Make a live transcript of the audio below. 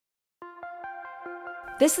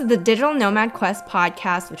This is the Digital Nomad Quest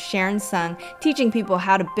podcast with Sharon Sung, teaching people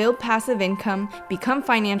how to build passive income, become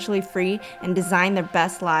financially free, and design their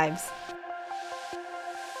best lives.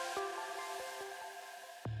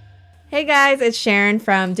 Hey guys, it's Sharon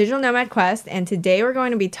from Digital Nomad Quest, and today we're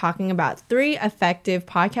going to be talking about 3 effective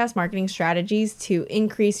podcast marketing strategies to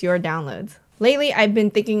increase your downloads. Lately, I've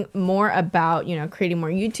been thinking more about, creating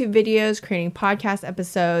more YouTube videos, creating podcast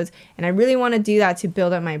episodes, and I really want to do that to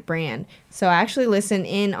build up my brand. So I actually listened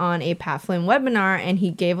in on a Pat Flynn webinar, and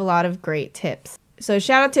he gave a lot of great tips. So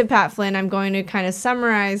shout out to Pat Flynn. I'm going to kind of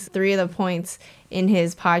summarize 3 of the points in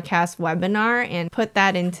his podcast webinar and put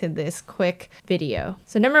that into this quick video.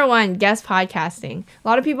 So number 1, guest podcasting. A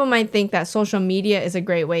lot of people might think that social media is a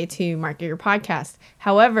great way to market your podcast.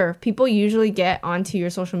 However, people usually get onto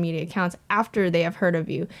your social media accounts after they have heard of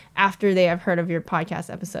you, after they have heard of your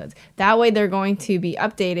podcast episodes. That way they're going to be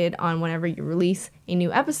updated on whenever you release a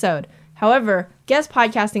new episode. However, guest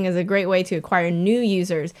podcasting is a great way to acquire new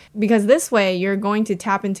users because this way you're going to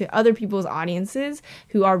tap into other people's audiences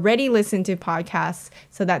who already listen to podcasts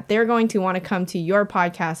so that they're going to want to come to your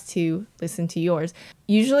podcast to listen to yours.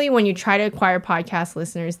 Usually when you try to acquire podcast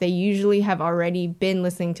listeners, they usually have already been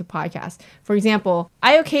listening to podcasts. For example,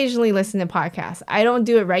 I occasionally listen to podcasts. I don't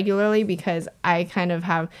do it regularly because I kind of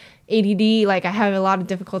have ADD, I have a lot of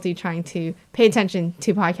difficulty trying to pay attention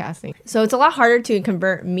to podcasting. So it's a lot harder to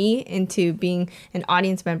convert me into being an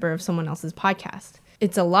audience member of someone else's podcast.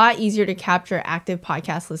 It's a lot easier to capture active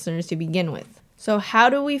podcast listeners to begin with. So how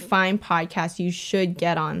do we find podcasts you should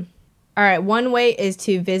get on? All right, one way is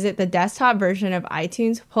to visit the desktop version of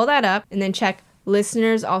iTunes, pull that up, and then check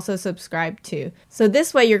listeners also subscribe to. So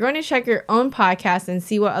this way you're going to check your own podcast and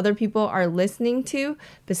see what other people are listening to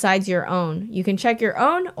besides your own. You can check your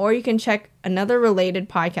own or you can check another related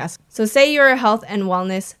podcast. So say you're a health and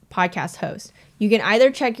wellness podcast host. You can either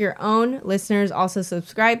check your own listeners also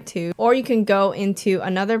subscribe to, or you can go into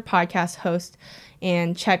another podcast host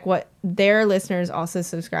and check what their listeners also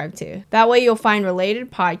subscribe to. That way you'll find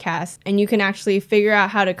related podcasts and you can actually figure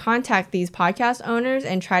out how to contact these podcast owners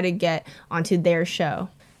and try to get onto their show.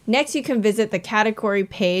 Next, you can visit the category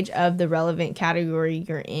page of the relevant category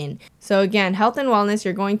you're in. So again, health and wellness,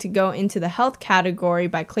 you're going to go into the health category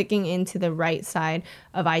by clicking into the right side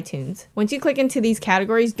of iTunes. Once you click into these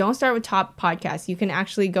categories, don't start with top podcasts. You can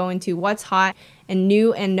actually go into what's hot and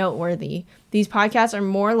new and noteworthy. These podcasts are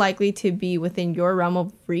more likely to be within your realm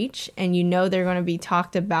of reach and they're going to be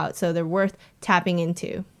talked about, so they're worth tapping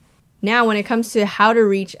into. Now, when it comes to how to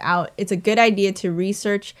reach out, it's a good idea to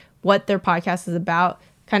research what their podcast is about,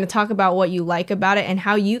 kind of talk about what you like about it and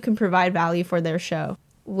how you can provide value for their show.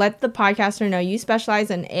 Let the podcaster know you specialize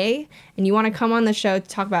in A and you want to come on the show to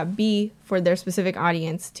talk about B for their specific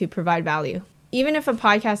audience to provide value. Even if a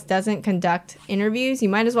podcast doesn't conduct interviews, you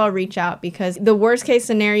might as well reach out because the worst case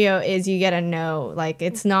scenario is you get a no.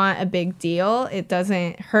 It's not a big deal. It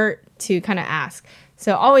doesn't hurt to kind of ask.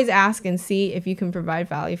 So always ask and see if you can provide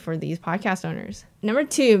value for these podcast owners. Number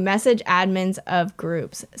 2, message admins of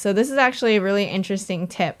groups. So this is actually a really interesting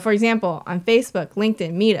tip. For example, on Facebook,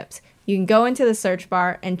 LinkedIn, Meetups, you can go into the search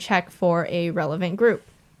bar and check for a relevant group.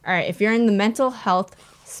 All right, if you're in the mental health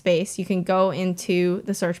space, you can go into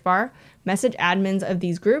the search bar, message admins of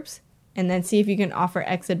these groups, and then see if you can offer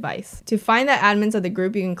X advice. To find the admins of the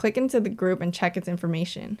group, you can click into the group and check its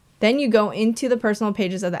information. Then you go into the personal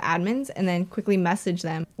pages of the admins and then quickly message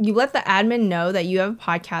them. You let the admin know that you have a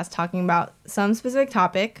podcast talking about some specific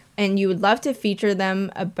topic and you would love to feature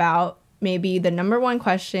them about maybe the number 1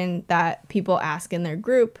 question that people ask in their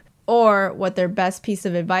group or what their best piece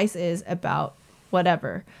of advice is about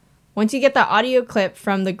whatever. Once you get the audio clip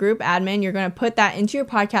from the group admin, you're going to put that into your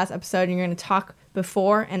podcast episode and you're going to talk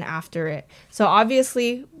before and after it. So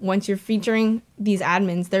obviously, once you're featuring these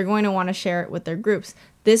admins, they're going to want to share it with their groups.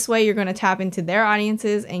 This way, you're going to tap into their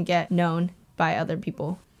audiences and get known by other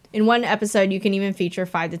people. In one episode, you can even feature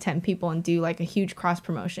 5 to 10 people and do a huge cross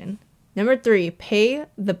promotion. Number 3, pay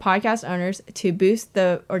the podcast owners to boost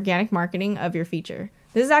the organic marketing of your feature.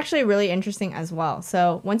 This is actually really interesting as well.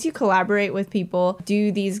 So once you collaborate with people,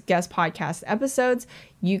 do these guest podcast episodes,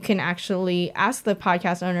 you can actually ask the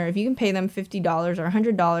podcast owner if you can pay them $50 or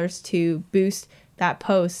 $100 to boost that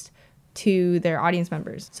post to their audience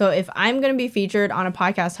members. So if I'm going to be featured on a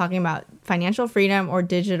podcast talking about financial freedom or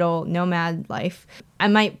digital nomad life, I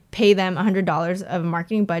might pay them $100 of a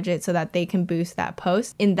marketing budget so that they can boost that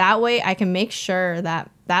post. In that way, I can make sure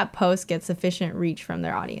that that post gets sufficient reach from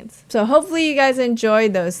their audience. So hopefully you guys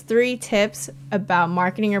enjoyed those 3 tips about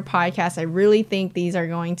marketing your podcast. I really think these are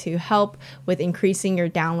going to help with increasing your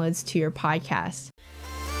downloads to your podcast.